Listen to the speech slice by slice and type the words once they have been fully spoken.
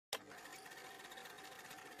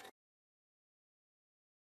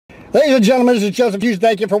Ladies and gentlemen, this is Joseph Hughes.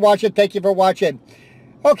 Thank you for watching. Thank you for watching.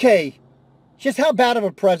 Okay, just how bad of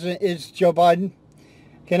a president is Joe Biden?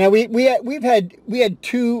 Okay, now we had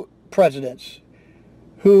two presidents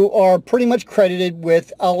who are pretty much credited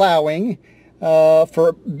with allowing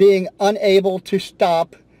for being unable to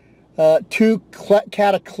stop two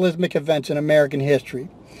cataclysmic events in American history.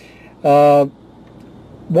 One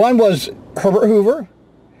was Herbert Hoover,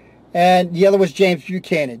 and the other was James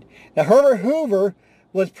Buchanan. Now, Herbert Hoover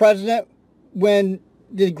was president when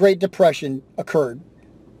the Great Depression occurred,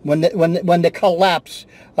 when the collapse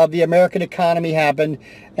of the American economy happened,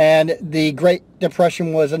 and the Great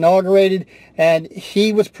Depression was inaugurated, and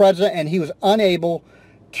he was president, and he was unable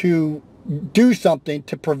to do something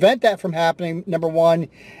to prevent that from happening, number one,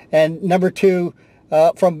 and number two,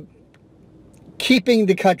 from keeping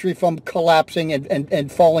the country from collapsing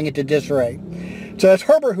and falling into disarray. So that's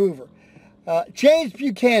Herbert Hoover. James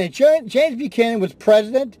Buchanan. James Buchanan was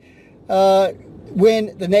president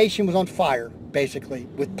when the nation was on fire, basically,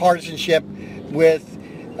 with partisanship, with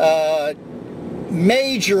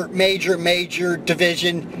major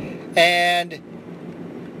division, and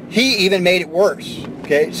he even made it worse.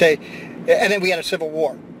 Okay, and then we had a civil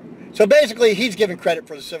war. So basically, he's given credit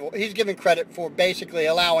for he's given credit for basically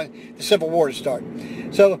allowing the Civil War to start.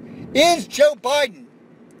 So is Joe Biden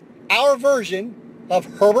our version of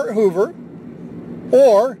Herbert Hoover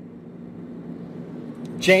or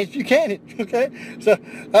James Buchanan? Okay, so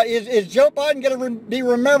is Joe Biden going to be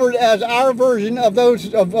remembered as our version of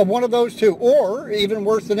one of those two, or even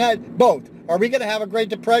worse than that, both? Are we going to have a Great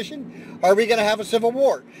Depression? Are we going to have a Civil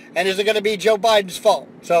War? And is it going to be Joe Biden's fault?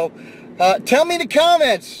 So tell me in the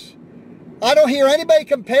comments. I don't hear anybody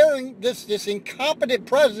comparing this incompetent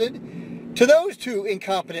president to those two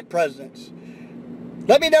incompetent presidents.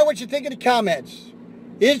 Let me know what you think in the comments.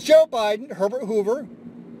 Is Joe Biden Herbert Hoover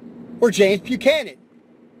or James Buchanan?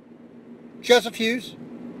 Joseph Hughes,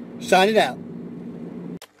 signing out.